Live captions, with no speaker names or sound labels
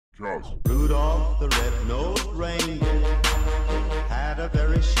Rudolph the red-nosed reindeer had a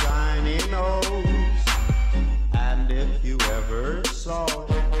very shiny nose, and if you ever saw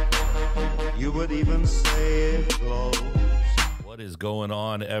it, you would even say it glows. What is going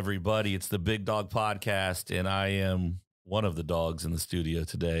on, everybody? It's the Big Dog Podcast, and I am one of the dogs in the studio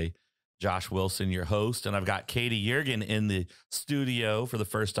today, Josh Wilson, your host, and I've got Katey Yeargan in the studio for the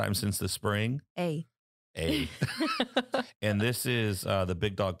first time since the spring. Hey. And this is the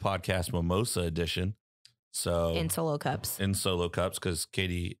Big Dog Podcast Mimosa edition. So In solo cups, because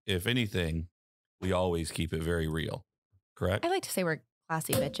Katey, if anything, we always keep it very real. Correct? I like to say we're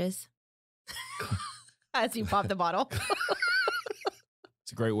classy bitches. As you pop the bottle.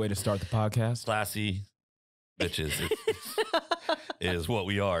 It's a great way to start the podcast. Classy bitches is what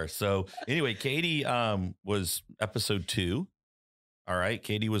we are. So anyway, Katey was episode 2. All right.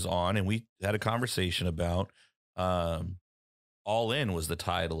 Katey was on and we had a conversation about All In was the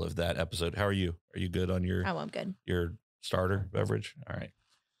title of that episode. How are you? Are you good on your I'm good. Your starter beverage? All right.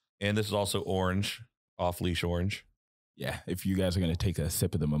 And this is also orange, Off-Leash orange. Yeah, if you guys are going to take a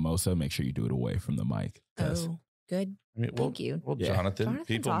sip of the mimosa, make sure you do it away from the mic. Oh, good. I mean, Thank you. Well, Yeah. Jonathan,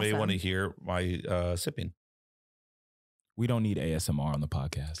 people may awesome. want to hear my sipping. We don't need ASMR on the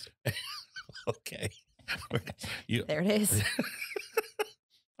podcast. Okay. There it is.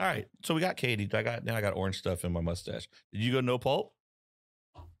 All right. So we got Katey. I got orange stuff in my mustache. Did you go no pulp?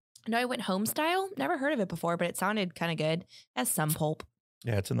 No, I went home style. Never heard of it before, but it sounded kind of good. Has some pulp.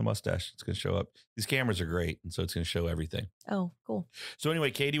 Yeah, it's in the mustache. It's going to show up. These cameras are great, and so it's going to show everything. Oh, cool. So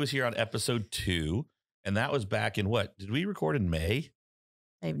anyway, Katey was here on episode 2, and that was back in what? Did we record in May?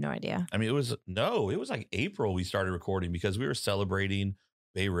 I have no idea. I mean, it was like April we started recording because we were celebrating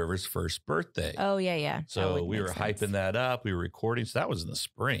Bay River's first birthday. Oh, yeah. So we were hyping that up. We were recording. So that was in the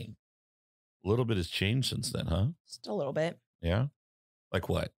spring. A little bit has changed since then, huh? Just a little bit. Yeah. Like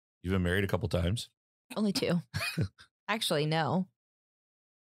what? You've been married a couple times? Only 2. Actually, no.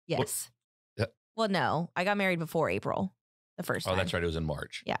 Yes. Yeah. Well, no. I got married before April. The first time. Oh, that's right. It was in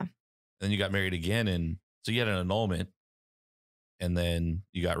March. Yeah. And then you got married again. And so you had an annulment. And then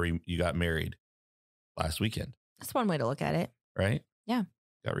you got married last weekend. That's one way to look at it. Right? Yeah.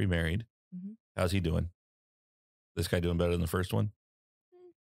 Got remarried. Mm-hmm. How's he doing? This guy doing better than the first one?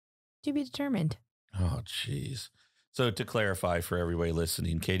 To be determined. Oh, jeez. So to clarify for everybody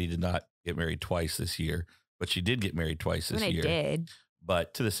listening, Katey did not get married twice this year, but she did get married twice this year. I did.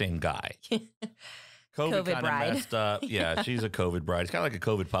 But to the same guy. COVID kind of messed up. Yeah, she's a COVID bride. It's kind of like a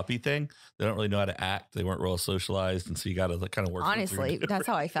COVID puppy thing. They don't really know how to act. They weren't real socialized. And so you got to kind of work. Honestly, that's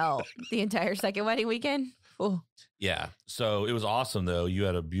how I felt the entire second wedding weekend. Ooh. Yeah. So it was awesome, though. You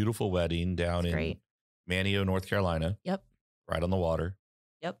had a beautiful wedding down in Manteo, North Carolina. Yep. Right on the water.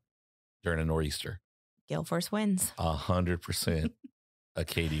 Yep. During a nor'easter. Gale force winds. 100% a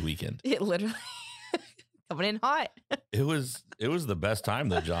Katey weekend. It literally coming in hot. It was the best time,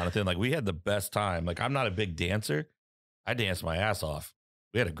 though, Jonathan. Like, we had the best time. Like, I'm not a big dancer. I danced my ass off.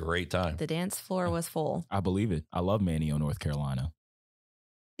 We had a great time. The dance floor was full. I believe it. I love Manteo, North Carolina.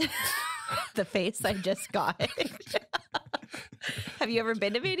 The face I just got. Have you ever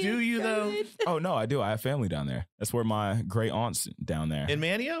been to Manteo? Do you, though? Oh, no, I do. I have family down there. That's where my great aunt's down there. In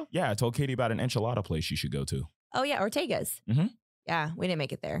Manteo? Yeah, I told Katey about an enchilada place you should go to. Oh, yeah, Ortega's. Mm-hmm. Yeah, we didn't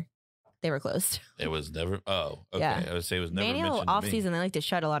make it there. They were closed. It was never. Oh, okay. Yeah. I would say it was never Manteo mentioned off to me. season, they like to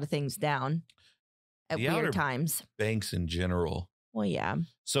shut a lot of things down at The Outer weird times. Banks in general. Well, yeah.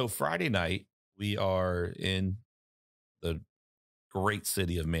 So Friday night, we are in the great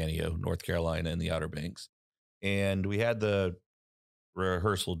city of Manteo, North Carolina, in the Outer Banks. And we had the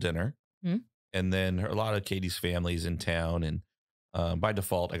rehearsal dinner. Hmm. And then a lot of Katey's family's in town. And by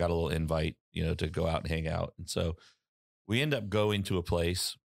default, I got a little invite, to go out and hang out. And so we end up going to a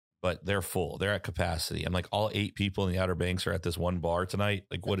place, but they're full. They're at capacity. I'm like, all 8 people in the Outer Banks are at this one bar tonight.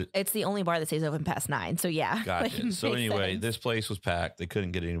 Like, what? It's the only bar that stays open past 9. So, yeah. Gotcha. Like, So makes anyway, sense. this place was packed. They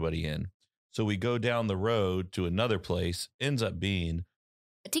couldn't get anybody in. So we go down the road to another place, ends up being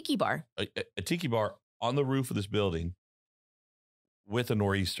A tiki bar. a tiki bar on the roof of this building with a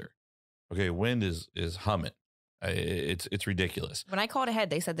nor'easter. Okay, wind is humming. It's ridiculous. When I called ahead,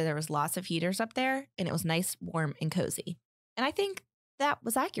 they said that there was lots of heaters up there and it was nice, warm, and cozy. And I think that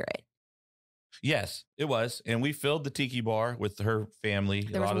was accurate. Yes, it was. And we filled the tiki bar with her family.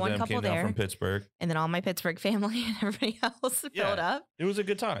 There a was lot of one them couple came down there. from Pittsburgh. And then all my Pittsburgh family and everybody else filled up. It was a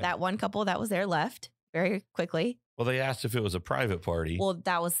good time. That one couple that was there left very quickly. Well, they asked if it was a private party. Well,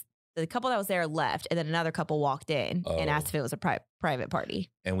 that was the couple that was there left. And then another couple walked in and asked if it was a private party.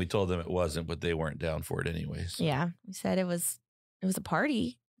 And we told them it wasn't, but they weren't down for it anyways. Yeah. We said it was a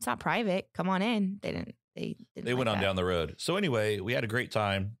party. It's not private. Come on in. They they didn't They like went on that. down the road. So anyway, we had a great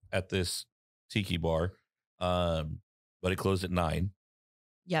time at this tiki bar, but it closed at 9.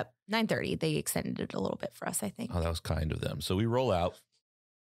 Yep, 9:30. They extended it a little bit for us, I think. Oh, that was kind of them. So we roll out.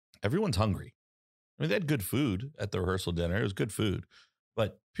 Everyone's hungry. I mean, they had good food at the rehearsal dinner. It was good food,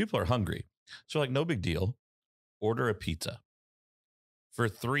 but people are hungry. So like, no big deal. Order a pizza. For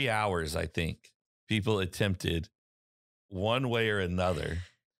 3 hours, I think, people attempted one way or another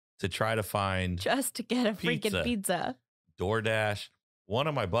to try to find Just to get a freaking pizza. DoorDash. One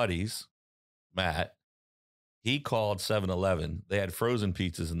of my buddies, Matt, he called 7-Eleven. They had frozen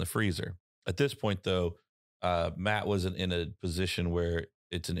pizzas in the freezer. At this point, though, Matt wasn't in a position where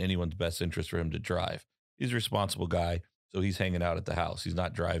it's in anyone's best interest for him to drive. He's a responsible guy, so he's hanging out at the house. He's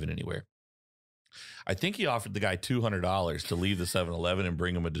not driving anywhere. I think he offered the guy $200 to leave the 7-Eleven and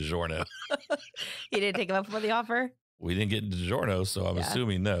bring him a DiGiorno. He didn't take him up for the offer? We didn't get DiGiorno, so I'm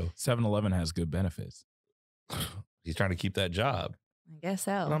assuming no. 7-Eleven has good benefits. He's trying to keep that job. I guess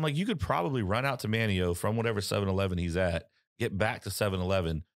so. And I'm like, you could probably run out to Manio from whatever 7-Eleven he's at, get back to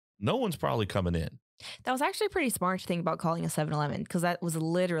 7-Eleven. No one's probably coming in. That was actually pretty smart to think about calling a 7-Eleven because that was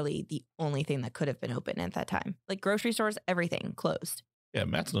literally the only thing that could have been open at that time. Like grocery stores, everything closed. Yeah,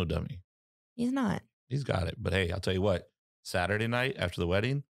 Matt's no dummy. He's not. He's got it. But hey, I'll tell you what, Saturday night after the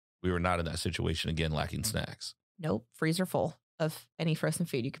wedding, we were not in that situation again, lacking snacks. Nope. Freezer full of any frozen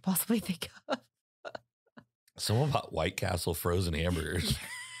food you could possibly think of. Someone bought White Castle frozen hamburgers.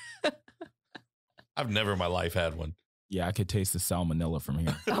 I've never in my life had one. Yeah, I could taste the salmonella from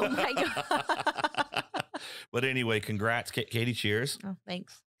here. Oh my God. But anyway, congrats, Katey. Cheers. Oh,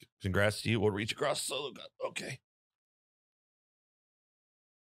 thanks. Congrats to you. We'll reach across the solo gun. Okay.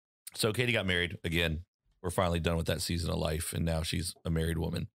 So Katey got married again. We're finally done with that season of life, and now she's a married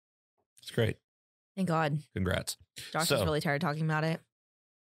woman. It's great. Thank God. Congrats. Josh is really tired talking about it.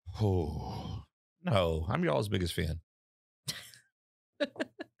 Oh, no. I'm y'all's biggest fan.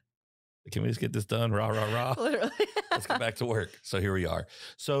 Can we just get this done? Rah, rah, rah. Literally. Let's get back to work. So here we are.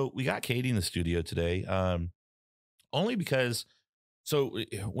 So we got Katey in the studio today, only because, so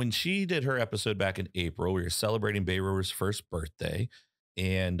when she did her episode back in April, we were celebrating Bay River's first birthday.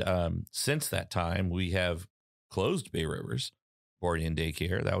 And since that time, we have closed Bay River's boarding and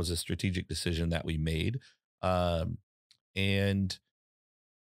daycare. That was a strategic decision that we made. And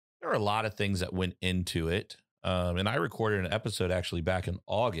there are a lot of things that went into it. And I recorded an episode actually back in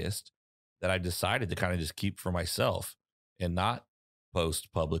August that I decided to kind of just keep for myself and not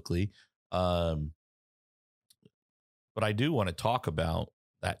post publicly. But I do want to talk about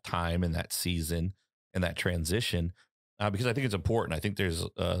that time and that season and that transition because I think it's important. I think there's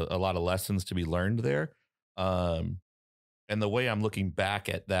a lot of lessons to be learned there. And the way I'm looking back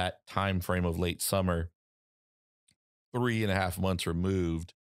at that time frame of late summer, 3.5 months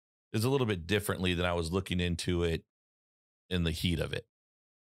removed, is a little bit differently than I was looking into it in the heat of it.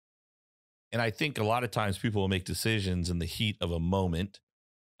 And I think a lot of times people will make decisions in the heat of a moment.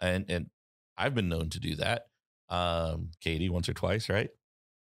 And I've been known to do that. Katey, once or twice, right?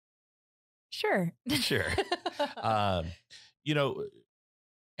 Sure. Sure. You know,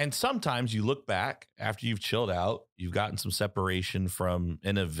 and sometimes you look back after you've chilled out, you've gotten some separation from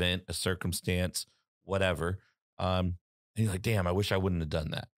an event, a circumstance, whatever. And you're like, damn, I wish I wouldn't have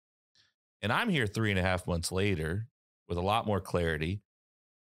done that. And I'm here 3.5 months later with a lot more clarity.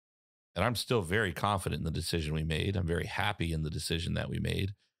 And I'm still very confident in the decision we made. I'm very happy in the decision that we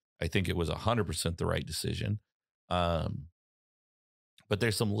made. I think it was 100% the right decision. But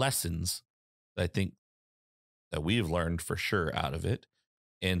there's some lessons that I think that we've learned for sure out of it,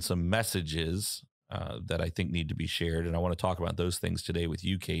 and some messages that I think need to be shared. And I want to talk about those things today with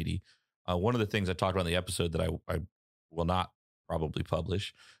you, Katey. One of the things I talked about in the episode that I will not probably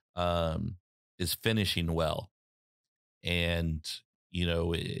publish is finishing well. And, you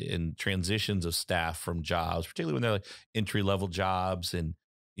know, in transitions of staff from jobs, particularly when they're like entry-level jobs and,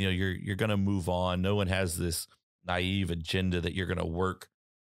 you know, you're going to move on. No one has this naive agenda that you're going to work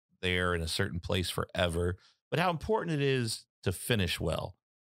there in a certain place forever, but how important it is to finish well.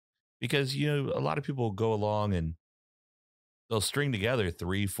 Because, you know, a lot of people go along and they'll string together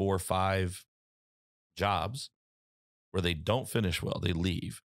 3, 4, 5 jobs where they don't finish well. They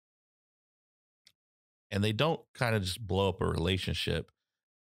leave. And they don't kind of just blow up a relationship.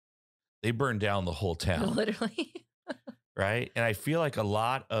 They burn down the whole town. Literally. Right? And I feel like a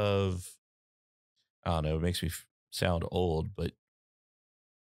lot of, I don't know, it makes me sound old, but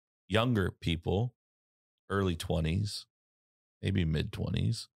younger people, early 20s, maybe mid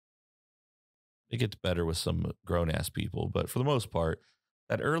 20s, it gets better with some grown ass people. But for the most part,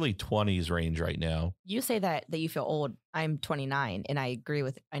 that early 20s range right now. You say that you feel old. I'm 29, and I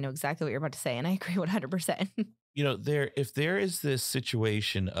know exactly what you're about to say, and I agree 100%. You know, if there is this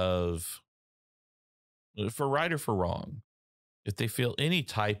situation of, for right or for wrong, if they feel any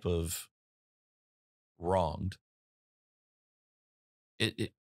type of wronged,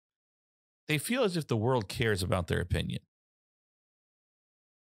 they feel as if the world cares about their opinion.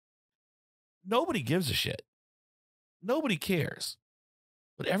 Nobody gives a shit. Nobody cares.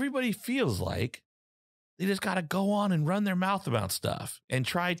 But everybody feels like they just got to go on and run their mouth about stuff and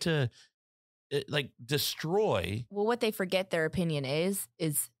try to like destroy. Well, what they forget their opinion is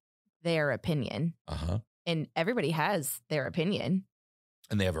their opinion. Uh-huh. And everybody has their opinion.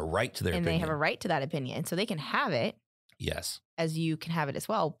 And they have a right to their opinion. And they have a right to that opinion. So they can have it. Yes. As you can have it as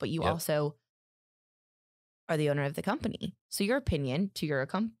well. But you also are the owner of the company. So your opinion to your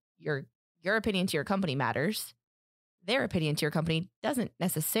opinion to your company matters. Their opinion to your company doesn't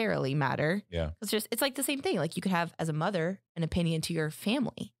necessarily matter. Yeah. It's like the same thing. Like you could have as a mother an opinion to your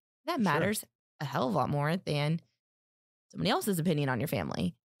family. That matters a hell of a lot more than somebody else's opinion on your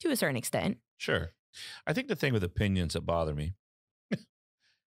family to a certain extent. Sure. I think the thing with opinions that bother me,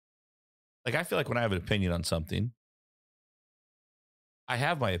 like I feel like when I have an opinion on something, I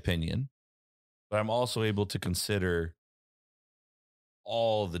have my opinion, but I'm also able to consider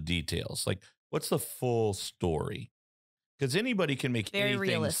all the details. Like, what's the full story? Because anybody can make Very anything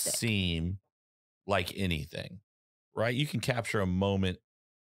realistic. seem like anything, right? You can capture a moment,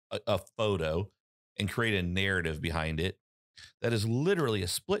 a photo, and create a narrative behind it that is literally a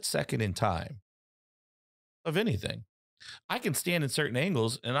split second in time of anything. I can stand in certain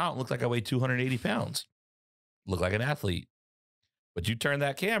angles and I don't look like I weigh 280 pounds. Look like an athlete. But you turn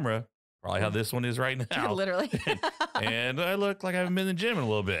that camera, probably how this one is right now. Literally. and I look like I haven't been in the gym in a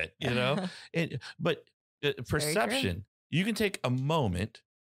little bit, you know? But perception, you can take a moment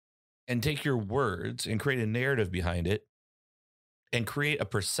and take your words and create a narrative behind it and create a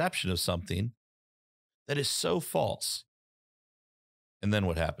perception of something that is so false. And then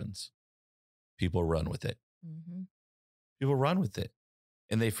what happens? People run with it. Mm-hmm. People run with it.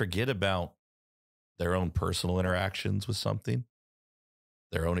 And they forget about their own personal interactions with something,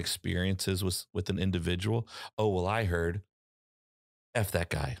 their own experiences with an individual. Oh, well, I heard, F that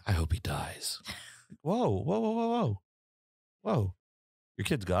guy. I hope he dies. Whoa, whoa, whoa, whoa, whoa. Whoa. Your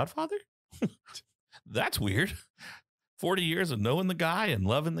kid's godfather? That's weird. 40 years of knowing the guy and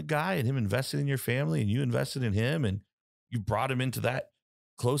loving the guy and him investing in your family and you invested in him and you brought him into that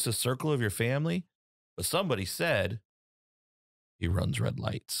closest circle of your family. But somebody said he runs red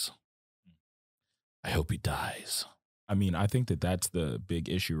lights. I hope he dies. I mean, I think that that's the big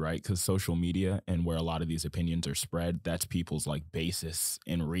issue, right? Because social media and where a lot of these opinions are spread, that's people's like basis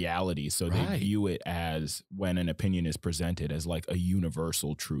in reality. So they view it as, when an opinion is presented, as like a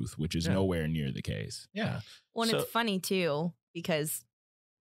universal truth, which is nowhere near the case. Yeah. Well, and it's funny too, because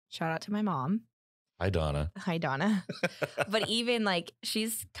shout out to my mom. Hi, Donna. Hi, Donna. But even like,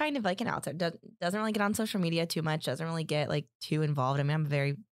 she's kind of like an outsider, doesn't really get on social media too much, doesn't really get like too involved. I mean, I'm a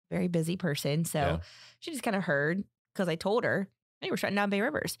very, very busy person. So she just kind of heard, because I told her, hey, we're shutting down Bay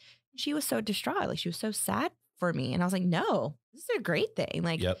Rivers. She was so distraught. Like, she was so sad for me. And I was like, no, this is a great thing.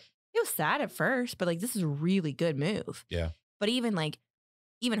 Like, it was sad at first, but like, this is a really good move. Yeah. But even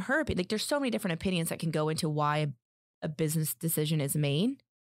her, like, there's so many different opinions that can go into why a business decision is made.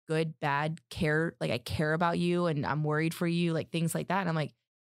 Good, bad, care. Like, I care about you and I'm worried for you, like things like that. And I'm like,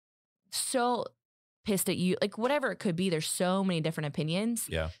 so pissed at you. Like, whatever it could be, there's so many different opinions.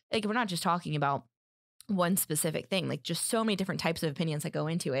 Yeah. Like, we're not just talking about one specific thing, like just so many different types of opinions that go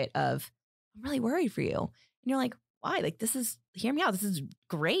into it of, I'm really worried for you. And you're like, why? Like, hear me out. This is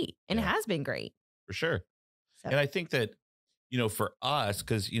great. And it has been great. For sure. So. And I think that, you know, for us,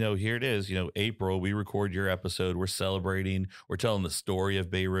 because, you know, here it is, you know, April, we record your episode. We're celebrating. We're telling the story of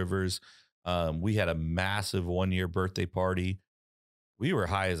Bay Rivers. We had a massive 1-year birthday party. We were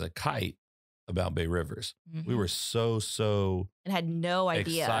high as a kite about Bay Rivers. Mm-hmm. We were so and had no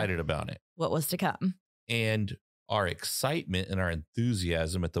idea excited about it. What was to come. And our excitement and our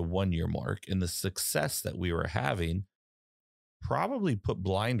enthusiasm at the 1-year mark and the success that we were having probably put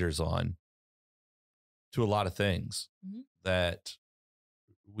blinders on to a lot of things that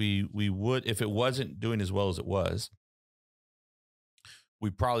we would, if it wasn't doing as well as it was, we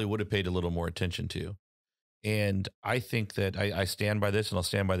probably would have paid a little more attention to. And I think that I stand by this, and I'll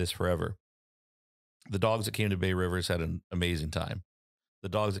stand by this forever. The dogs that came to Bay Rivers had an amazing time. The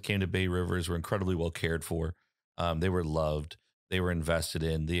dogs that came to Bay Rivers were incredibly well cared for. They were loved. They were invested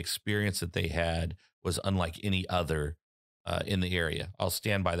in. The experience that they had was unlike any other in the area. I'll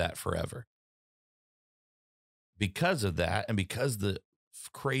stand by that forever. Because of that, and because the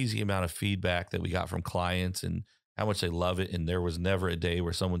crazy amount of feedback that we got from clients and how much they love it. And there was never a day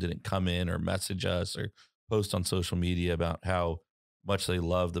where someone didn't come in or message us or post on social media about how much they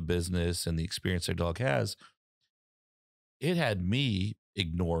love the business and the experience their dog has. It had me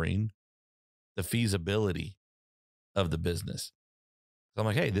ignoring the feasibility of the business. So I'm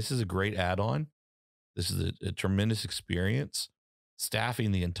like, hey, this is a great add-on. This is a tremendous experience.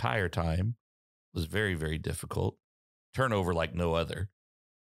 Staffing the entire time was very, very difficult. Turnover like no other.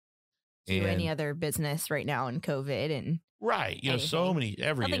 Do any other business right now in COVID and right. You know, so many,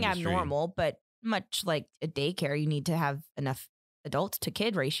 every nothing industry. Abnormal, but much like a daycare, you need to have enough adults to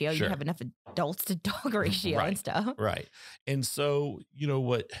kid ratio. Sure. You have enough adults to dog ratio Right. and stuff. Right. And so, you know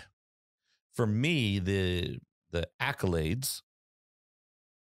what, for me, the accolades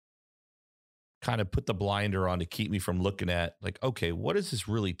kind of put the blinder on to keep me from looking at like, okay, what is this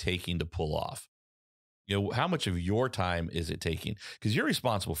really taking to pull off? You know, how much of your time is it taking? Because you're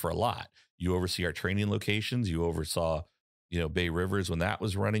responsible for a lot. You oversee our training locations. You oversaw, you know, Bay Rivers when that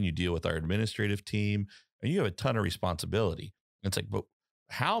was running. You deal with our administrative team, and you have a ton of responsibility. It's like, but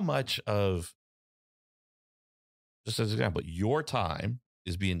how much of, just as an example, your time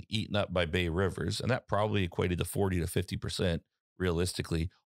is being eaten up by Bay Rivers, and that probably equated to 40 to 50% realistically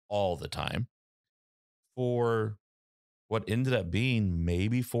all the time for what ended up being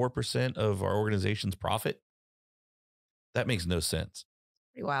maybe 4% of our organization's profit. That makes no sense.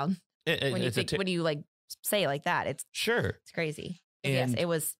 Pretty wild. When you like say it like that, it's crazy. And yes, it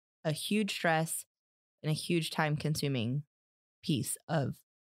was a huge stress and a huge time consuming piece of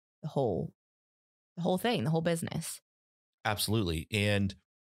the whole thing, the whole business. Absolutely. And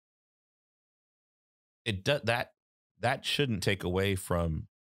it that shouldn't take away from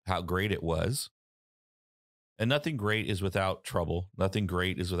how great it was. And nothing great is without trouble. Nothing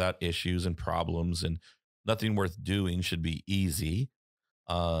great is without issues and problems, and nothing worth doing should be easy.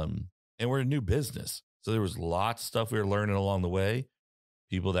 And we're a new business. So there was lots of stuff we were learning along the way,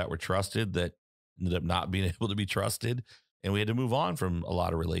 people that were trusted that ended up not being able to be trusted. And we had to move on from a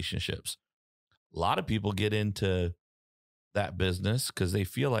lot of relationships. A lot of people get into that business because they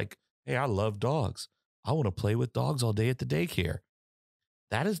feel like, hey, I love dogs. I want to play with dogs all day at the daycare.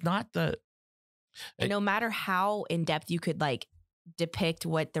 That is not and no matter how in depth you could like depict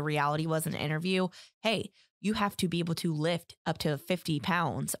what the reality was in an interview, hey, you have to be able to lift up to 50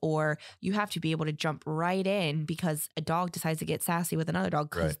 pounds, or you have to be able to jump right in because a dog decides to get sassy with another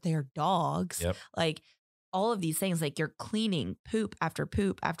dog because they're dogs. Yep. Like all of these things, like you're cleaning poop after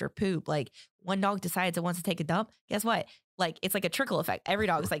poop after poop. Like one dog decides it wants to take a dump. Guess what? Like it's like a trickle effect. Every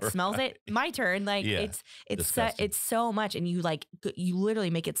dog is like smells it. My turn. Like it's so much, and you literally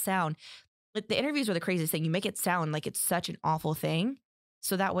make it sound. Like the interviews were the craziest thing. You make it sound like it's such an awful thing.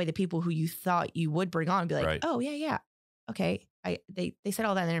 So that way the people who you thought you would bring on be like, oh, yeah. Okay. They said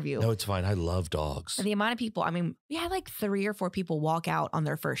all that in the interview. No, it's fine. I love dogs. And the amount of people, I mean, we had like 3 or 4 people walk out on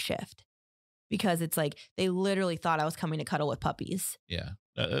their first shift because it's like they literally thought I was coming to cuddle with puppies. Yeah.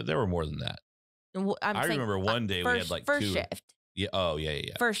 There were more than that. I remember one day we had like first 2. Shift. Yeah. Oh,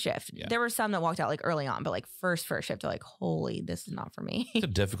 yeah. First shift. Yeah. There were some that walked out like early on, but like first shift, they're like, holy, this is not for me. It's a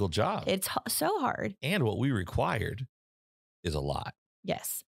difficult job. It's so hard. And what we required is a lot.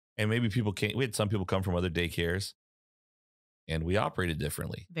 Yes. And maybe we had some people come from other daycares and we operated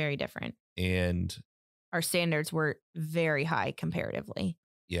differently. Very different. And our standards were very high comparatively.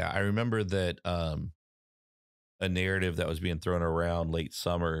 Yeah. I remember that a narrative that was being thrown around late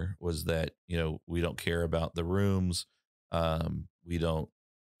summer was that, you know, we don't care about the rooms. We don't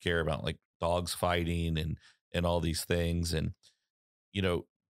care about like dogs fighting and all these things. And, you know,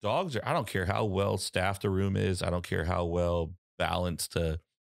 I don't care how well staffed a room is. I don't care how well balanced a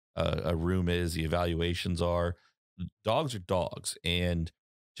room is. The evaluations are. Dogs are dogs. And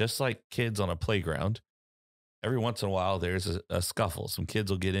just like kids on a playground, every once in a while there's a scuffle. Some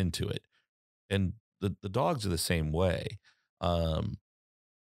kids will get into it. And the dogs are the same way. You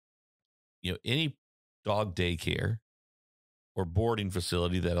know, any dog daycare or boarding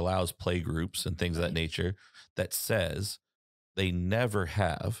facility that allows play groups and things of that nature that says they never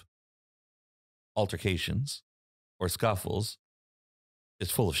have altercations or scuffles is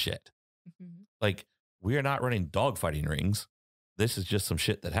full of shit. Mm-hmm. Like, we are not running dog fighting rings. This is just some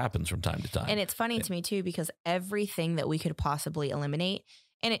shit that happens from time to time. And it's funny to me too, because everything that we could possibly eliminate,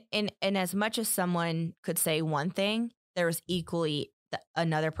 and as much as someone could say one thing, there was equally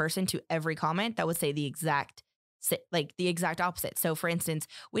another person to every comment that would say the exact opposite. So for instance,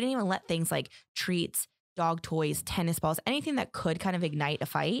 we didn't even let things like treats, dog toys, tennis balls, anything that could kind of ignite a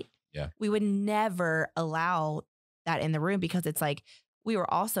fight. Yeah. We would never allow that in the room because it's like, we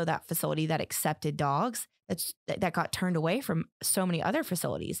were also that facility that accepted dogs that got turned away from so many other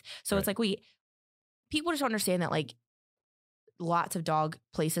facilities. So it's like people just don't understand that like lots of dog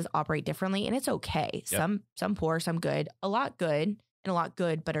places operate differently, and it's okay. Some poor, some good, a lot good and a lot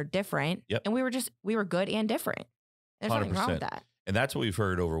good, but are different. And we were good and different. There's nothing wrong with that. And that's what we've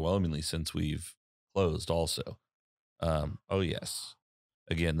heard overwhelmingly since we've closed also. Oh yes.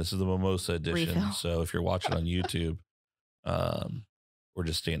 Again, this is the Mimosa edition. Refill. So if you're watching on YouTube, we're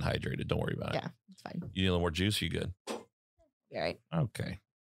just staying hydrated. Don't worry about it. Yeah, it's fine. You need a little more juice? You good? All right. Okay.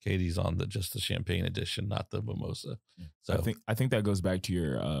 Katey's on just the champagne edition, not the mimosa. So I think that goes back to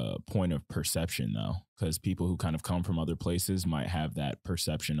your point of perception, though, because people who kind of come from other places might have that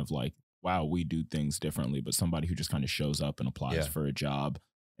perception of like, wow, we do things differently. But somebody who just kind of shows up and applies for a job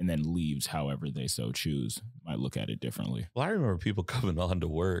and then leaves however they so choose might look at it differently. Well, I remember people coming on to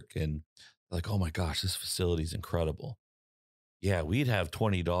work and like, oh my gosh, this facility is incredible. Yeah, we'd have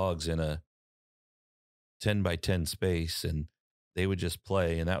 20 dogs in a 10 by 10 space and they would just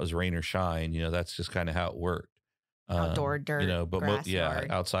play, and that was rain or shine. You know, that's just kind of how it worked. Outdoor dirt, you know, but grass yard.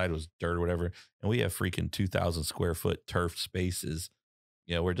 outside was dirt or whatever. And we have freaking 2,000 square foot turf spaces,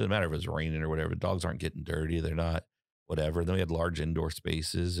 you know, where it doesn't matter if it's raining or whatever. Dogs aren't getting dirty. They're not whatever. Then we had large indoor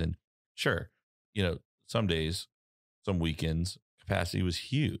spaces, and sure, you know, some days, some weekends, capacity was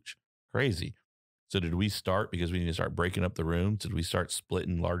huge, crazy. So did we start because we need to start breaking up the rooms? Did we start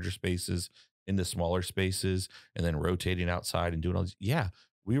splitting larger spaces into smaller spaces and then rotating outside and doing all this? Yeah,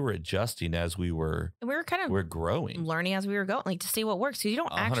 we were adjusting as we were. And we were kind of we're growing, learning as we were going, like to see what works. Because you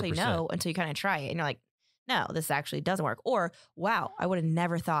don't actually 100%. know until you kind of try it, and you're like, no, this actually doesn't work. Or wow, I would have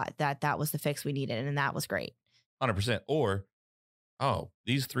never thought that was the fix we needed, and that was great. 100%. Or oh,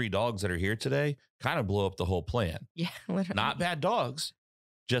 these 3 dogs that are here today kind of blow up the whole plan. Yeah, literally. Not bad dogs,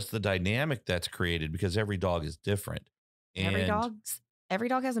 just the dynamic that's created because every dog is different. And every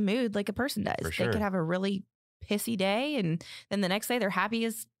dog has a mood like a person does. For sure. They could have a really pissy day, and then the next day they're happy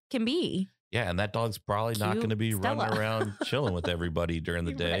as can be. Yeah, and that dog's probably not going to be Stella. running around chilling with everybody during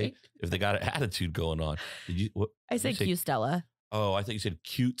the day Right. if they got an attitude going on. Did you? What, I said cute Stella. Oh, I think you said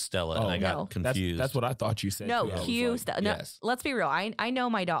cute Stella, and I got no. confused. That's what I thought you said. No, too. I was cute like, Stella. No, yes. let's be real. I know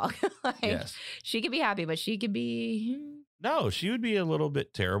my dog. Like, Yes. she could be happy, but she could be. No, she would be a little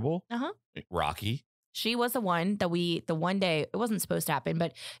bit terrible. Rocky. She was the one that the one day, it wasn't supposed to happen,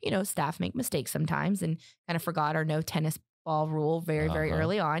 but you know, staff make mistakes sometimes and kind of forgot our no tennis ball rule very, very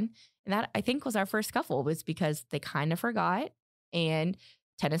early on. And that I think was our first scuffle, was because they kind of forgot and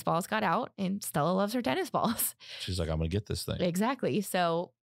tennis balls got out, and Stella loves her tennis balls. She's like, I'm going to get this thing. Exactly.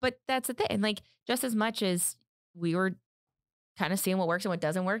 So, but that's the thing. And like, just as much as we were kind of seeing what works and what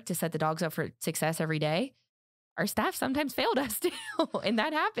doesn't work to set the dogs up for success every day, our staff sometimes failed us too. And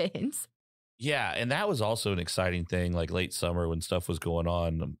that happens. Yeah. And that was also an exciting thing, like late summer when stuff was going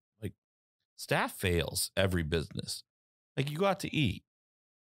on. Like, staff fails every business. Like, you go out to eat.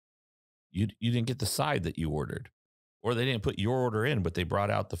 You didn't get the side that you ordered, or they didn't put your order in, but they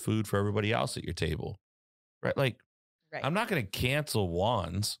brought out the food for everybody else at your table. Right. Like, Right. I'm not going to cancel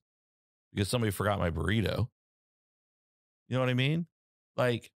Juan's because somebody forgot my burrito. You know what I mean?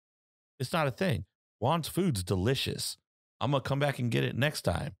 Like, it's not a thing. Juan's food's delicious. I'm going to come back and get it next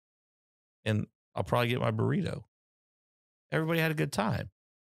time. And I'll probably get my burrito. Everybody had a good time.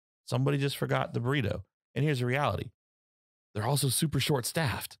 Somebody just forgot the burrito. And here's the reality. They're also super short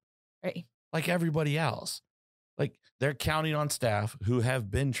staffed. Right. Like everybody else. Like, they're counting on staff who have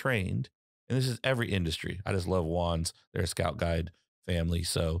been trained. And this is every industry. I just love Juan's. They're a Scout Guide family.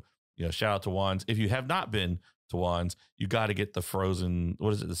 So, you know, shout out to Juan's. If you have not been to Juan's, you got to get the frozen,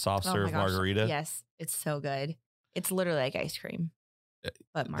 what is it? The soft serve margarita. Yes. It's so good. It's literally like ice cream.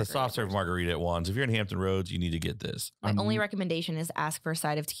 But the soft serve margarita at Juan's. If you're in Hampton Roads, you need to get this. My only recommendation is ask for a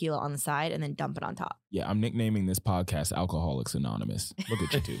side of tequila on the side and then dump it on top. Yeah, I'm nicknaming this podcast Alcoholics Anonymous. Look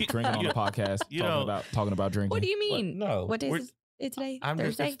at you two. Drinking on the podcast, talking about drinking. What do you mean? No. What day is it today? I'm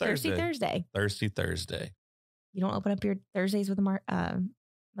Thursday? It's Thursday. Thirsty Thursday. You don't open up your Thursdays with a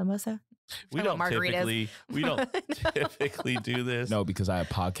mimosa? We don't typically do this. No, because I have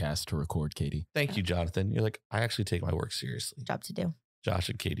podcasts to record, Katey. Thank you, Jonathan. You're like, I actually take my work seriously. Job to do. Josh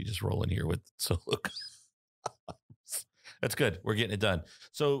and Katey just rolling here with solo. That's good. We're getting it done.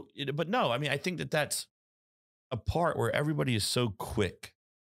 So, but no, I mean, I think that's a part where everybody is so quick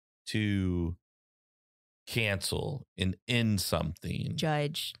to cancel and end something.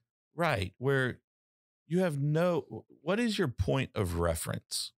 Judge. Right. Where you have what is your point of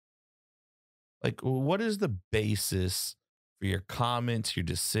reference? Like, what is the basis for your comments, your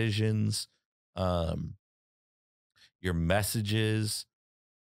decisions, your messages?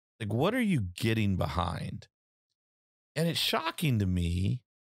 Like, what are you getting behind? And it's shocking to me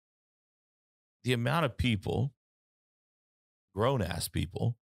the amount of people, grown ass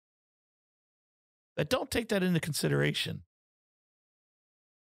people, that don't take that into consideration.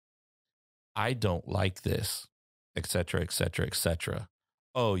 I don't like this, et cetera, et cetera, et cetera.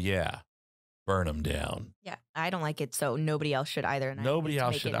 Oh, yeah. Burn them down. Yeah. I don't like it, so nobody else should either. And Nobody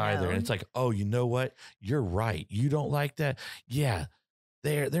else should either. And it's like, oh, you know what? You're right. You don't like that? Yeah.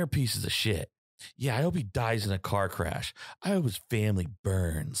 They're pieces of shit. Yeah, I hope he dies in a car crash. I hope his family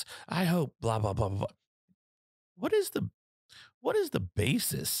burns. I hope blah, blah, blah, blah. What is the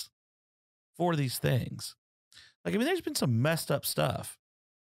basis for these things? Like, I mean, there's been some messed up stuff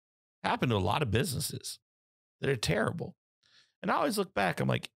happen to a lot of businesses that are terrible. And I always look back, I'm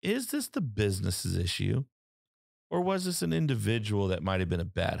like, is this the business's issue? Or was this an individual that might have been a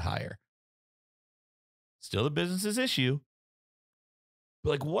bad hire? Still the business's issue. But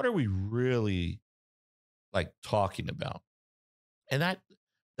like, what are we really like talking about? And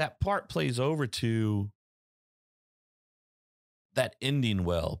that part plays over to that ending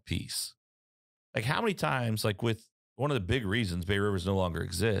well piece. Like, how many times, like with one of the big reasons Bay Rivers no longer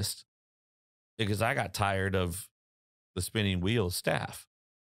exists, because I got tired of the spinning wheel staff.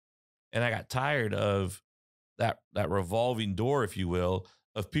 And I got tired of that revolving door, if you will,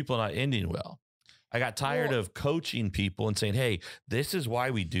 of people not ending well. I got tired of coaching people and saying, hey, this is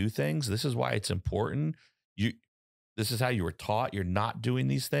why we do things. This is why it's important. This is how you were taught. You're not doing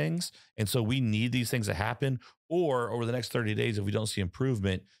these things. And so we need these things to happen. Or over the next 30 days, if we don't see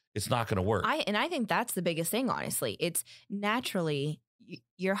improvement, it's not going to work. I think that's the biggest thing, honestly. It's naturally,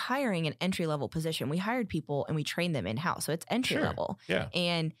 you're hiring an entry-level position. We hired people and we trained them in-house. So it's entry-level. Yeah.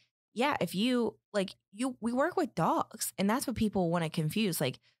 And yeah, if you, we work with dogs, and that's what people want to confuse.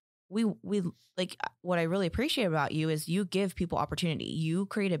 Like, we like, what I really appreciate about you is you give people opportunity. You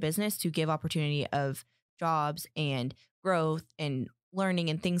create a business to give opportunity of jobs and growth and learning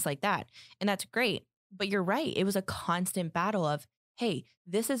and things like that. And that's great. But you're right. It was a constant battle of, hey,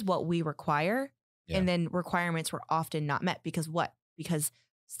 this is what we require. Yeah. And then requirements were often not met because what? Because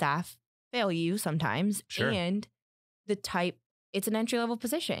staff fail you sometimes. Sure. And it's an entry-level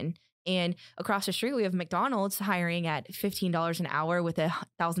position. And across the street, we have McDonald's hiring at $15 an hour with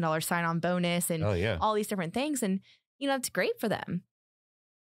 $1,000 sign-on bonus and all these different things. And, it's great for them.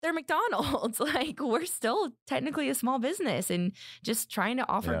 They're McDonald's. Like, we're still technically a small business and just trying to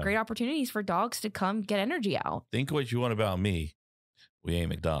offer great opportunities for dogs to come get energy out. Think what you want about me. We ain't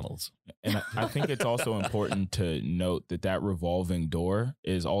McDonald's. And I think it's also important to note that revolving door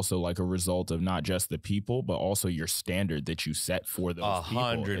is also like a result of not just the people, but also your standard that you set for those people.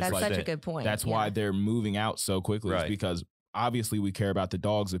 100%. That's such a good point. That's why they're moving out so quickly. Right. It's because obviously we care about the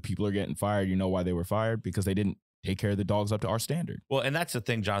dogs. If people are getting fired, you know why they were fired? Because they didn't take care of the dogs up to our standard. Well, and that's the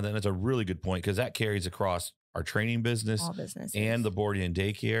thing, Jonathan. That's a really good point because that carries across our training business and the boarding and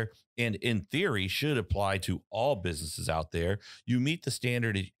daycare. And in theory, should apply to all businesses out there. You meet the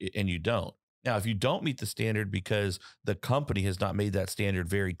standard and you don't. Now, if you don't meet the standard because the company has not made that standard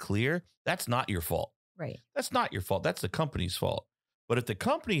very clear, that's not your fault. Right. That's not your fault. That's the company's fault. But if the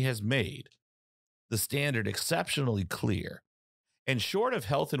company has made the standard exceptionally clear, and short of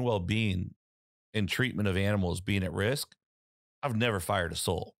health and well-being and treatment of animals being at risk, I've never fired a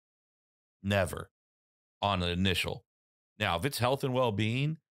soul. Never. On an initial. Now, if it's health and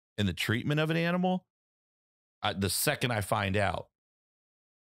well-being and the treatment of an animal, the second I find out,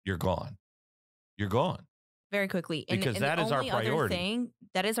 you're gone. You're gone. Very quickly. Because that is our priority.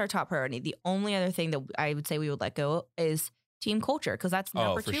 That is our top priority. The only other thing that I would say we would let go is team culture, because that's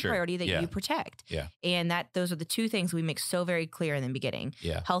number two priority that you protect. Yeah. And those are the two things we make so very clear in the beginning.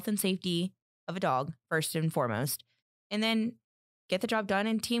 Yeah. Health and safety of a dog, first and foremost. And then get the job done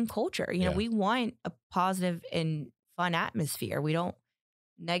in team culture. We want a positive and fun atmosphere. We don't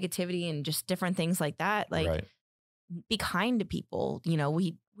negativity and just different things like that. Like, be kind to people.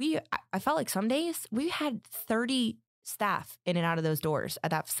 I felt like some days we had 30 staff in and out of those doors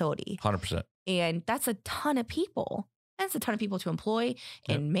at that facility. 100%. And that's a ton of people. That's a ton of people to employ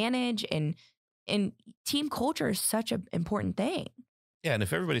and manage, and team culture is such an important thing. Yeah. And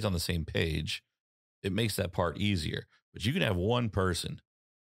if everybody's on the same page, it makes that part easier. But you can have one person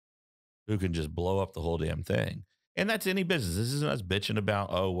who can just blow up the whole damn thing. And that's any business. This isn't us bitching about,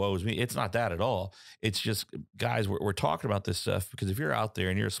 oh, woe is me. It's not that at all. It's just, guys, we're talking about this stuff because if you're out there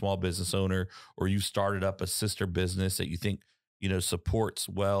and you're a small business owner, or you started up a sister business that you think, supports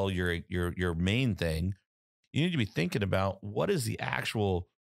well your main thing, you need to be thinking about what is the actual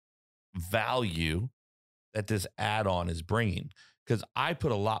value that this add-on is bringing. Because I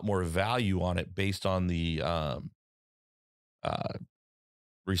put a lot more value on it based on the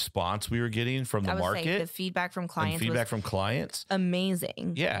response we were getting from the market, the feedback from clients,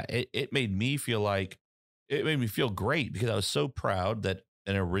 amazing. Yeah, it made me feel great because I was so proud that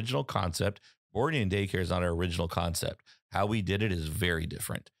an original concept, boarding and daycare is not our original concept. How we did it is very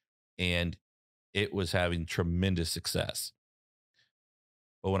different, and it was having tremendous success.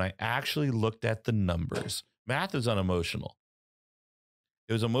 But when I actually looked at the numbers, math is unemotional.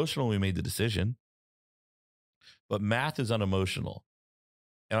 It was emotional when we made the decision, but math is unemotional.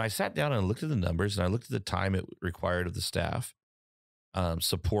 And I sat down and looked at the numbers, and I looked at the time it required of the staff,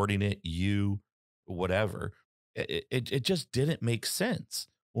 supporting it, whatever. It just didn't make sense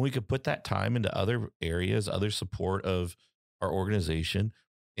when we could put that time into other areas, other support of our organization,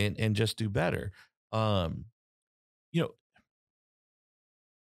 and just do better. But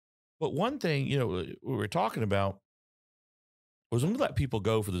one thing, we were talking about was when we let people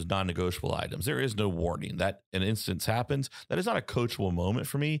go for those non-negotiable items, there is no warning that an instance happens. That is not a coachable moment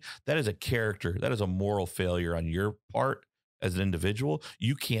for me. That is a character. That is a moral failure on your part as an individual.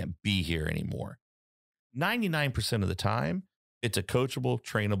 You can't be here anymore. 99% of the time, it's a coachable,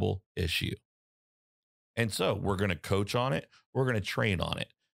 trainable issue. And so we're going to coach on it. We're going to train on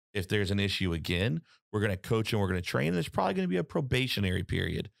it. If there's an issue again, we're going to coach and we're going to train. There's probably going to be a probationary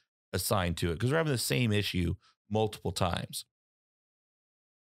period assigned to it because we're having the same issue multiple times.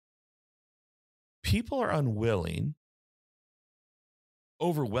 People are unwilling,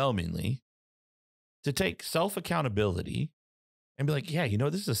 overwhelmingly, to take self-accountability and be like, yeah,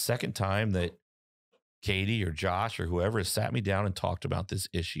 this is the second time that Katey or Josh or whoever has sat me down and talked about this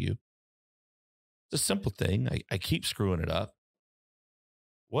issue. It's a simple thing. I keep screwing it up.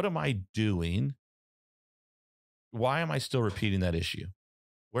 What am I doing? Why am I still repeating that issue?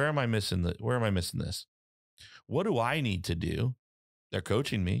 Where am I missing this? What do I need to do? They're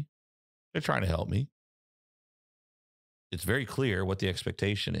coaching me. They're trying to help me. It's very clear what the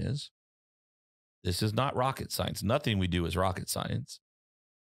expectation is. This is not rocket science. Nothing we do is rocket science.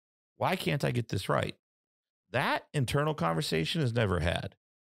 Why can't I get this right? That internal conversation is never had.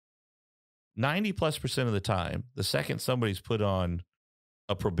 90+% of the time, the second somebody's put on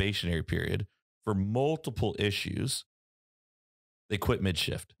a probationary period for multiple issues, they quit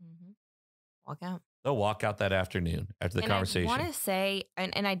mid-shift. Mm-hmm. Walk out. They'll walk out that afternoon after the conversation. I want to say,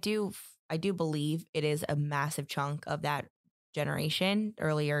 and I do believe it is a massive chunk of that generation,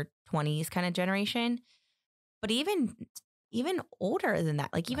 earlier 20s kind of generation, but even older than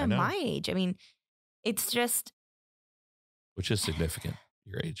that, like even my age. I mean, it's just. Which is significant,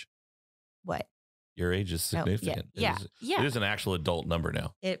 your age. What? Your age is significant. Yeah. It is an actual adult number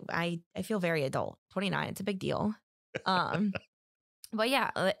now. I feel very adult. 29, it's a big deal. But yeah,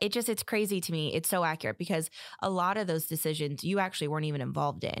 it's crazy to me. It's so accurate because a lot of those decisions you actually weren't even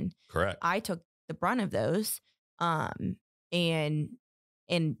involved in. Correct. I took the brunt of those. And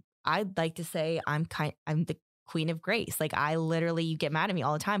I'd like to say I'm the queen of grace. Like you get mad at me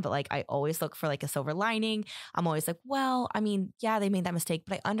all the time, but like I always look for like a silver lining. I'm always like, well, I mean, yeah, they made that mistake,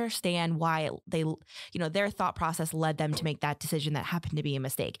 but I understand why their thought process led them to make that decision that happened to be a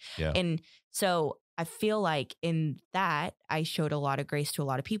mistake. Yeah. And so I feel like in that I showed a lot of grace to a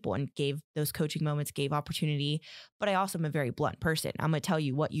lot of people and gave those coaching moments, gave opportunity, but I also am a very blunt person. I'm going to tell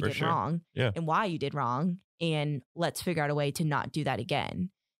you what you did wrong and why you did wrong. And let's figure out a way to not do that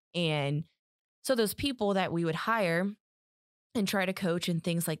again. And so those people that we would hire and try to coach and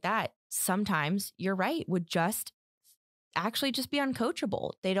things like that, sometimes you're right, would just actually just be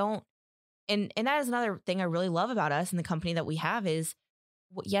uncoachable. They don't. And that is another thing I really love about us and the company that we have is,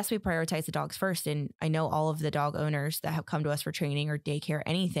 yes, we prioritize the dogs first. And I know all of the dog owners that have come to us for training or daycare,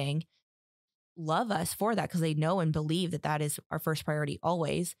 anything, love us for that because they know and believe that is our first priority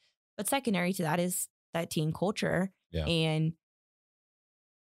always. But secondary to that is that team culture. Yeah. And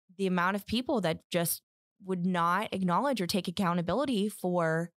the amount of people that just would not acknowledge or take accountability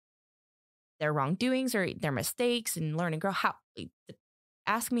for their wrongdoings or their mistakes and learn and grow.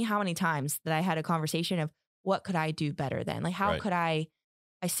 Ask me how many times that I had a conversation of what could I do better then? Like, how could I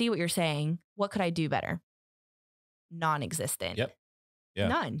see what you're saying. What could I do better? Non-existent. Yep. Yeah.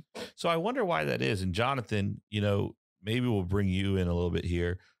 None. So I wonder why that is. And Jonathan, maybe we'll bring you in a little bit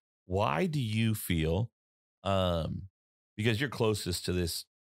here. Why do you feel, because you're closest to this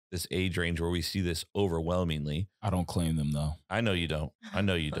age range where we see this overwhelmingly. I don't claim them though. I know you don't.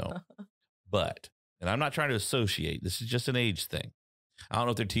 But, and I'm not trying to associate, this is just an age thing. I don't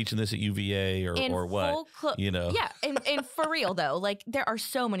know if they're teaching this at UVA or what, Yeah. And for real though, like there are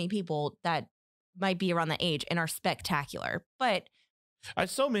so many people that might be around that age and are spectacular, but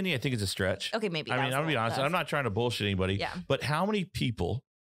so many, I think it's a stretch. Okay. Maybe. I'm going to be honest. I'm not trying to bullshit anybody, but how many people,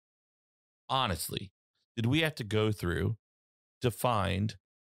 honestly, did we have to go through to find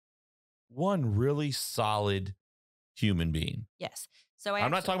one really solid human being. Yes. So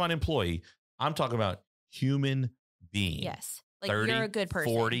I'm not talking about employee. I'm talking about human being. Yes. Like 30, you're a good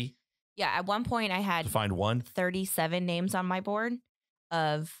person. 40. Yeah. At one point I had To find one. 37 names on my board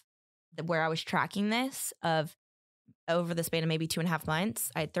of where I was tracking this of over the span of maybe 2.5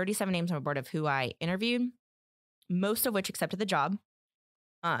 months. I had 37 names on my board of who I interviewed, most of which accepted the job,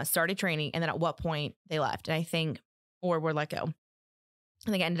 started training, and then at what point they left. And I think, or were let go.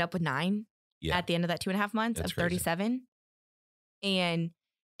 I think I ended up with 9 at the end of that 2.5 months of 37. Crazy.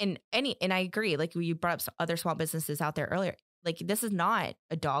 And I agree. Like you brought up some other small businesses out there earlier. Like this is not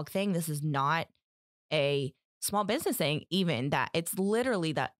a dog thing. This is not a small business thing, even that it's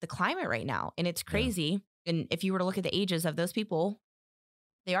literally the climate right now. And it's crazy. Yeah. And if you were to look at the ages of those people,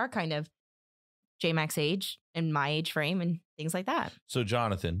 they are kind of J-Max age and my age frame and things like that. So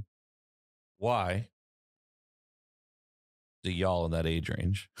Jonathan, why do y'all in that age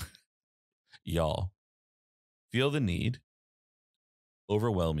range, y'all feel the need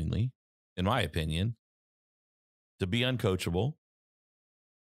overwhelmingly, in my opinion, to be uncoachable,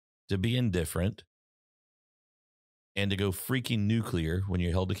 to be indifferent, and to go freaking nuclear when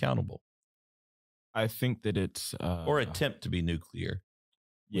you're held accountable? I think that it's or attempt to be nuclear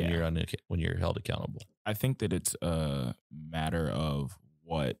when you're held accountable. I think that it's a matter of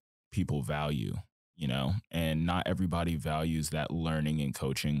what people value, you know, and not everybody values that learning and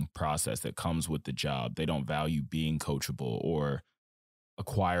coaching process that comes with the job. They don't value being coachable or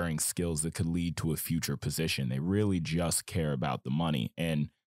acquiring skills that could lead to a future position. They really just care about the money. And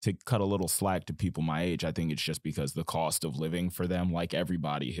to cut a little slack to people my age, I think it's just because the cost of living for them, like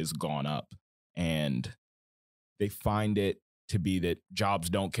everybody, has gone up. And they find it to be that jobs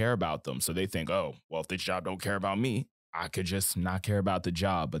don't care about them. So they think, oh, well, if this job don't care about me, I could just not care about the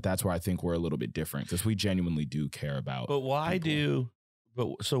job. But that's where I think we're a little bit different, because we genuinely do care about. But why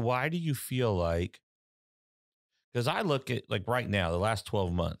why do you feel like, because I look at like right now, the last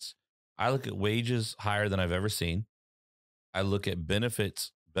 12 months, I look at wages higher than I've ever seen. I look at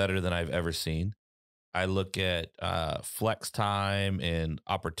benefits better than I've ever seen. I look at flex time and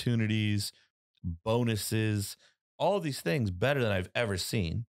opportunities, bonuses, all of these things better than I've ever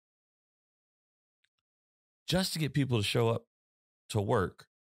seen. Just to get people to show up to work,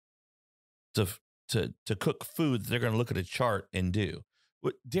 to cook food that they're going to look at a chart and do.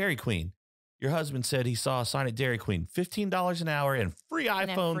 What Dairy Queen, your husband said he saw a sign at Dairy Queen, $15 an hour and free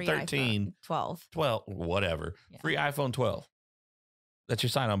iPhone free 13, iPhone 12, whatever, yeah. Free iPhone 12. That's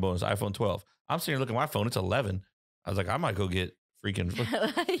your sign-on bonus, iPhone 12. I'm sitting here looking at my phone, it's 11. I was like, I might go get freaking.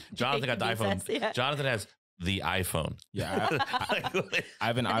 Jonathan got the iPhone. Yeah. Jonathan has the iPhone. Yeah, I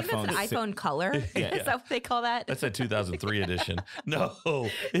have an iPhone. That's an iPhone color. Yeah. Is that what they call that? That's a 2003 edition. No,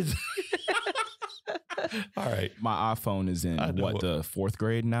 it's all right. My iPhone is in the 4th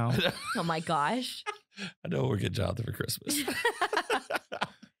grade now. Oh my gosh! I know we're getting Jonathan for Christmas.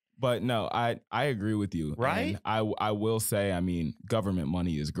 But no, I agree with you. Right? And I will say, I mean, government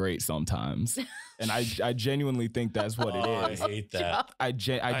money is great sometimes. And I genuinely think that's what it is. I hate that. I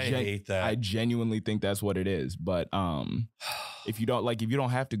hate that. I genuinely think that's what it is. But if you don't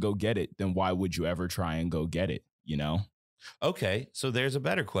have to go get it, then why would you ever try and go get it, you know? Okay, so there's a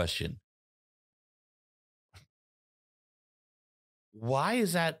better question. Why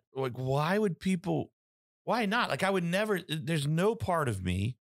is that? Like, why not? Like, I would never, there's no part of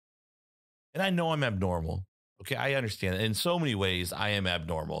me, and I know I'm abnormal. Okay, I understand that. In so many ways, I am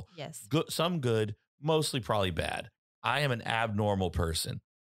abnormal. Yes. Good, some good, mostly probably bad. I am an abnormal person.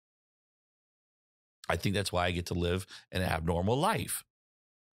 I think that's why I get to live an abnormal life.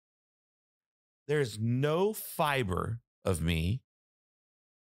 There's no fiber of me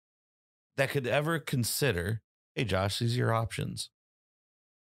that could ever consider, hey, Josh, these are your options.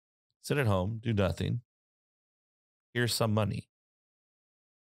 Sit at home, do nothing. Here's some money.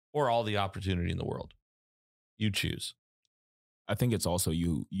 Or all the opportunity in the world. You choose. I think it's also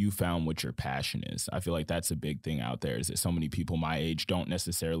you found what your passion is. I feel like that's a big thing out there, is that so many people my age don't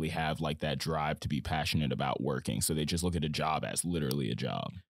necessarily have like that drive to be passionate about working. So they just look at a job as literally a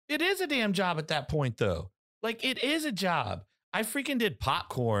job. It is a damn job at that point, though. Like, it is a job. I freaking did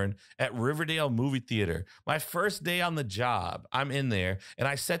popcorn at Riverdale movie theater. My first day on the job, I'm in there, and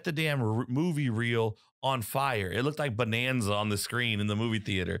I set the damn movie reel on fire. It looked like Bonanza on the screen in the movie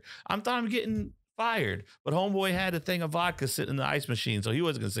theater. I thought I'm getting fired, but homeboy had a thing of vodka sitting in the ice machine, so he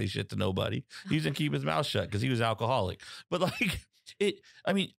wasn't going to say shit to nobody. He was going to keep his mouth shut because he was alcoholic. But like,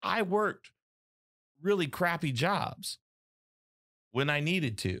 I worked really crappy jobs when I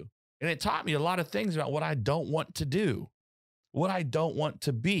needed to. And it taught me a lot of things about what I don't want to do, what I don't want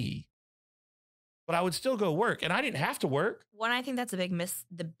to be. But I would still go work, and I didn't have to work. One, I think that's a big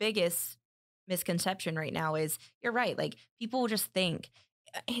the biggest misconception right now is you're right. Like people will just think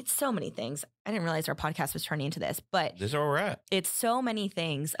it's so many things. I didn't realize our podcast was turning into this, but this is where we're at. It's so many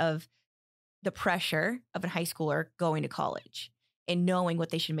things of the pressure of a high schooler going to college and knowing what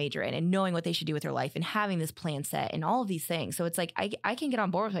they should major in and knowing what they should do with their life and having this plan set and all of these things. So it's like, I can get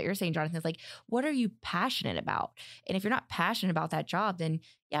on board with what you're saying, Jonathan. It's like, what are you passionate about? And if you're not passionate about that job, then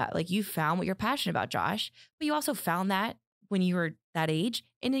yeah, like you found what you're passionate about, Josh, but you also found that when you were that age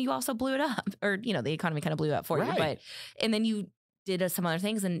and then you also blew it up or, you know, the economy kind of blew up for you, but, and then you did some other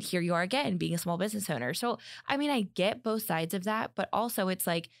things and here you are again, being a small business owner. So, I mean, I get both sides of that, but also it's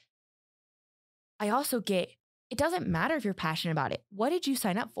like, I also get, it doesn't matter if you're passionate about it. What did you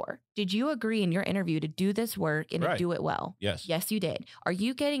sign up for? Did you agree in your interview to do this work and to do it well? Yes. Yes, you did. Are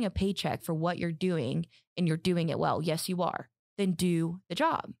you getting a paycheck for what you're doing and you're doing it well? Yes, you are. Then do the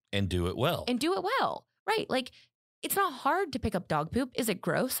job. And do it well. And do it well. Right. Like, it's not hard to pick up dog poop. Is it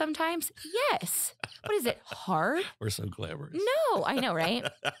gross sometimes? Yes. But is it hard? We're so glamorous. No, I know, right?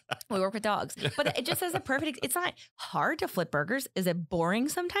 We work with dogs. But it just as a perfect, it's not hard to flip burgers. Is it boring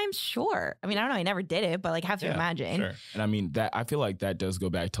sometimes? Sure. I mean, I don't know. I never did it, but like have to imagine. Sure. And I mean, that I feel like that does go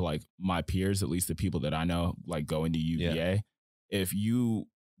back to like my peers, at least the people that I know, like going to UVA. Yeah. If you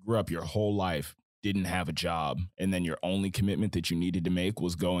grew up your whole life, didn't have a job, and then your only commitment that you needed to make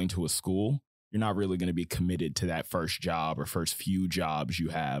was going to a school, you're not really going to be committed to that first job or first few jobs you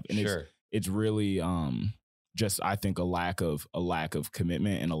have. And it's really just, I think, a lack of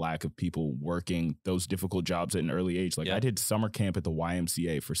commitment and a lack of people working those difficult jobs at an early age. Like I did summer camp at the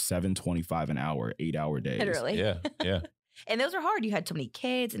YMCA for $7.25 an hour, 8-hour days. Literally. Yeah. Yeah. And those are hard. You had so many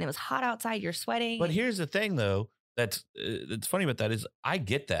kids and it was hot outside. You're sweating. But here's the thing though, that's funny about that is I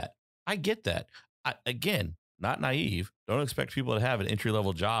get that. Again, not naive. Don't expect people to have an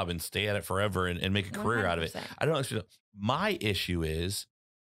entry-level job and stay at it forever and make a career 100%. Out of it. I don't expect. My issue is,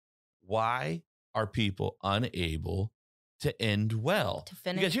 why are people unable to end well? To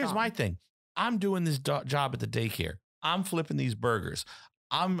finish because here's my thing. I'm doing this job at the daycare. I'm flipping these burgers.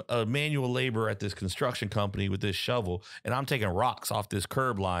 I'm a manual laborer at this construction company with this shovel, and I'm taking rocks off this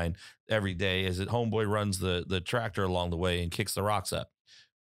curb line every day as homeboy runs the tractor along the way and kicks the rocks up.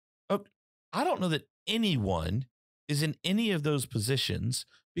 I don't know that anyone is in any of those positions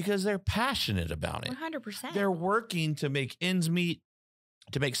because they're passionate about it. 100%. They're working to make ends meet,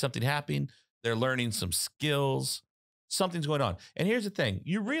 to make something happen. They're learning some skills. Something's going on. And here's the thing.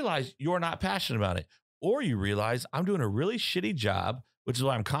 You realize you're not passionate about it, or you realize I'm doing a really shitty job, which is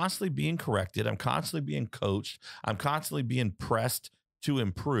why I'm constantly being corrected. I'm constantly being coached. I'm constantly being pressed to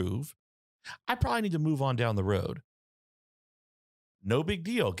improve. I probably need to move on down the road. No big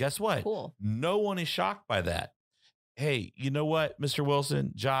deal. Guess what? Cool. No one is shocked by that. Hey, you know what, Mr.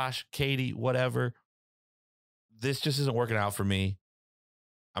 Wilson, Josh, Katie, whatever. This just isn't working out for me.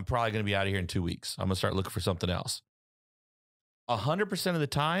 I'm probably going to be out of here in 2 weeks. I'm going to start looking for something else. 100% of the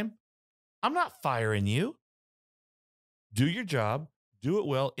time, I'm not firing you. Do your job. Do it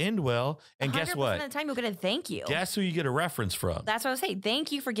well. End well. And guess what? 100% of the time, you'll get a thank you. Guess who you get a reference from? That's what I was saying.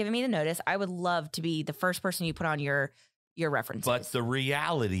 Thank you for giving me the notice. I would love to be the first person you put on your references. But the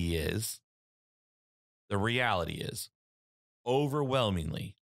reality is,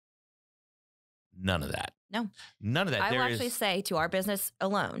 overwhelmingly, none of that. No. None of that. I will actually say to our business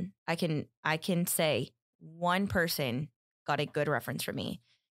alone, I can say one person got a good reference from me.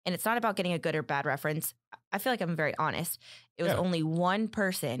 And it's not about getting a good or bad reference. I feel like I'm very honest. It was only one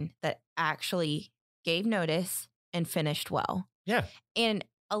person that actually gave notice and finished well. Yeah. And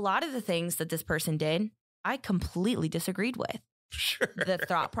a lot of the things that this person did, I completely disagreed with. Sure. The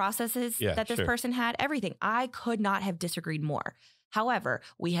thought processes that this person had, everything. I could not have disagreed more. However,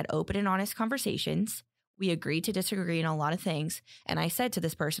 we had open and honest conversations. We agreed to disagree on a lot of things. And I said to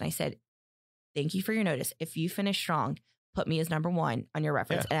this person, I said, thank you for your notice. If you finish strong, put me as number one on your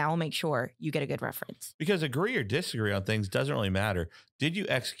reference and I will make sure you get a good reference. Because agree or disagree on things doesn't really matter. Did you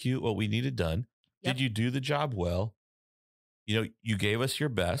execute what we needed done? Yep. Did you do the job well? You know, you gave us your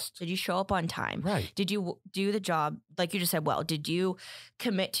best. Did you show up on time? Right. Did you do the job like you just said? Well, did you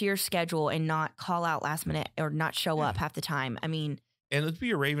commit to your schedule and not call out last minute or not show up half the time? I mean, and let's be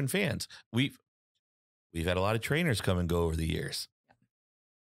your Raven fans. We've had a lot of trainers come and go over the years.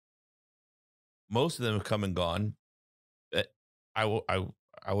 Most of them have come and gone. I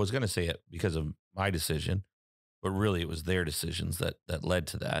was going to say it because of my decision, but really it was their decisions that led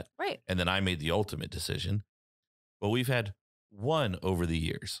to that. Right. And then I made the ultimate decision. But we've had one over the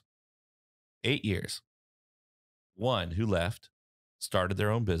years, 8 years, one who left, started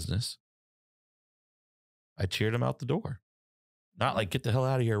their own business. I cheered him out the door. Not like, get the hell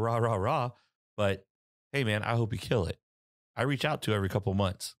out of here, rah, rah, rah. But, hey, man, I hope you kill it. I reach out to every couple of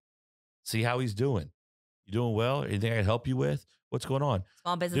months. See how he's doing. You doing well? Anything I can help you with? What's going on?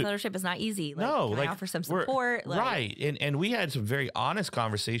 Small business ownership is not easy. Like, no, can like I offer some support. Right. And we had some very honest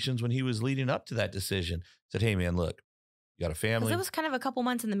conversations when he was leading up to that decision. Said, hey man, look, you got a family. Because it was kind of a couple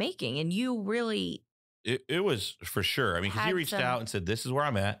months in the making, and you really. It was for sure. I mean, because he reached out and said, this is where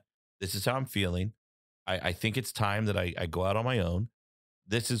I'm at. This is how I'm feeling. I think it's time that I go out on my own.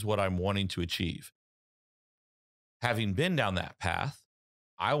 This is what I'm wanting to achieve. Having been down that path,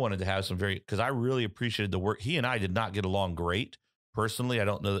 I wanted to have some because I really appreciated the work. He and I did not get along great. Personally, I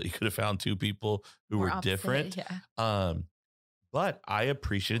don't know that you could have found two people who were opposite, different. Yeah. But I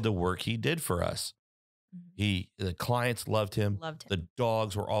appreciated the work he did for us. The clients loved him. The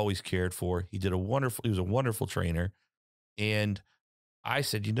dogs were always cared for. He was a wonderful trainer. And I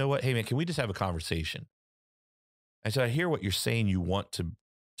said, you know what? Hey man, can we just have a conversation? I said, I hear what you're saying you want to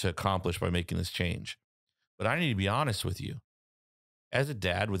accomplish by making this change, but I need to be honest with you. As a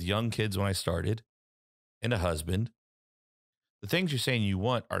dad with young kids when I started and a husband, the things you're saying you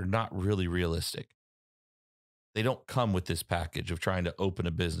want are not really realistic. They don't come with this package of trying to open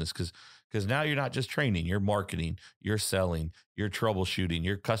a business because now you're not just training, you're marketing, you're selling, you're troubleshooting,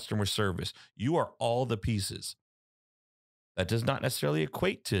 you're customer service. You are all the pieces. That does not necessarily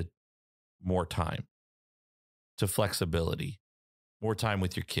equate to more time, to flexibility, more time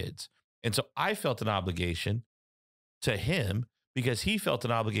with your kids. And so I felt an obligation to him because he felt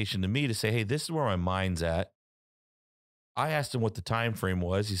an obligation to me to say, hey, this is where my mind's at. I asked him what the time frame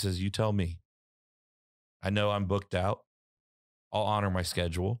was. He says, you tell me. I know I'm booked out. I'll honor my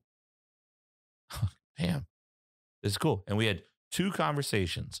schedule. Damn, this is cool. And we had 2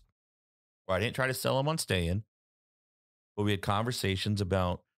 conversations where I didn't try to sell him on staying, but we had conversations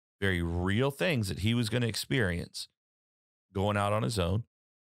about very real things that he was going to experience going out on his own.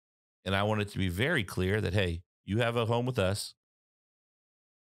 And I wanted to be very clear that, hey, you have a home with us.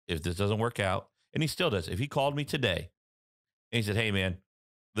 If this doesn't work out, and he still does. If he called me today and he said, hey man,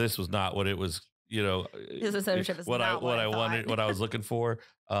 this was not what it was, business ownership is what I wanted, what I was looking for.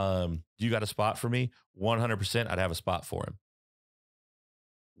 You got a spot for me? 100%. I'd have a spot for him.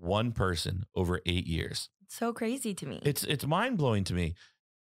 One person over 8 years. It's so crazy to me. It's mind blowing to me.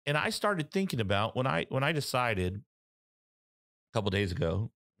 And I started thinking about when I decided a couple of days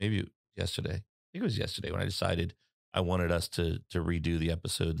ago, maybe yesterday, I think it was yesterday when I decided I wanted us to redo the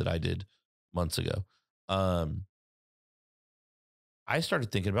episode that I did months ago. I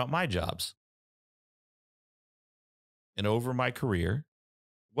started thinking about my jobs. And over my career,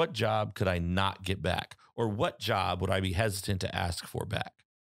 what job could I not get back? Or what job would I be hesitant to ask for back?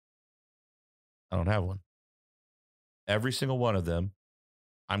 I don't have one. Every single one of them,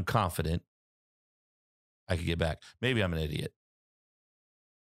 I'm confident I could get back. Maybe I'm an idiot.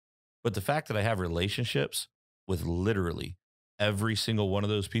 But the fact that I have relationships with literally every single one of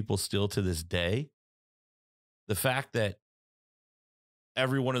those people still to this day, the fact that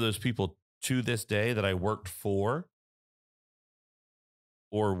every one of those people to this day that I worked for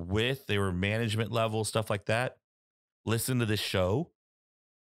or with, they were management level, stuff like that, listen to this show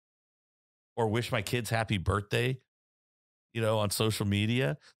or wish my kids happy birthday, on social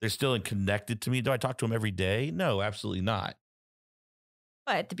media. They're still connected to me. Do I talk to them every day? No, absolutely not.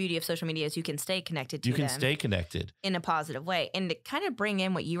 But the beauty of social media is you can stay connected to them. You can stay connected. In a positive way. And to kind of bring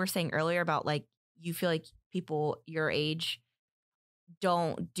in what you were saying earlier about like, you feel like people your age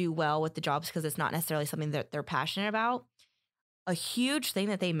don't do well with the jobs because it's not necessarily something that they're passionate about. A huge thing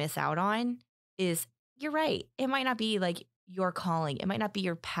that they miss out on is, you're right, it might not be like your calling. It might not be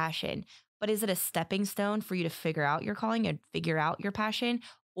your passion, but is it a stepping stone for you to figure out your calling and figure out your passion?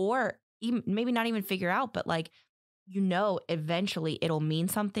 Or even, maybe not even figure out, but like, eventually it'll mean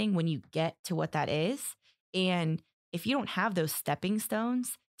something when you get to what that is. And if you don't have those stepping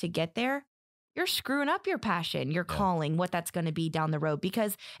stones to get there, you're screwing up your passion, your calling, what that's going to be down the road.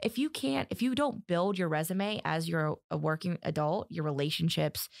 Because if you don't build your resume as you're a working adult, your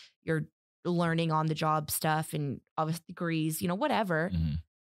relationships, your learning on the job stuff and obvious degrees, whatever,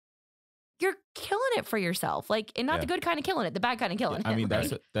 you're killing it for yourself. Like, and not the good kind of killing it, the bad kind of killing it. I mean,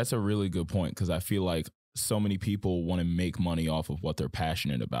 right? that's a really good point. Cause I feel like so many people want to make money off of what they're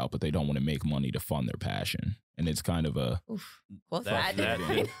passionate about, but they don't want to make money to fund their passion. And it's kind of a... Oof. Well,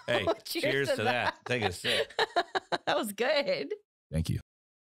 hey, cheers to that. Take a sip. That was good. Thank you.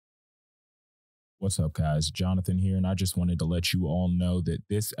 What's up, guys? Jonathan here, and I just wanted to let you all know that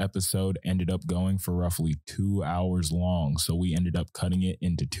this episode ended up going for roughly 2 hours long. So we ended up cutting it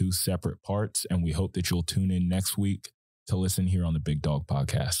into 2 separate parts, and we hope that you'll tune in next week to listen here on the Big Dog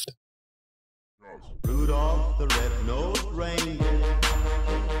Podcast. Rudolph the red-nosed reindeer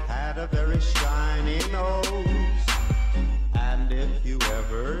had a very shiny nose, And if you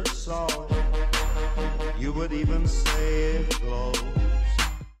ever saw it, you would even say it glows.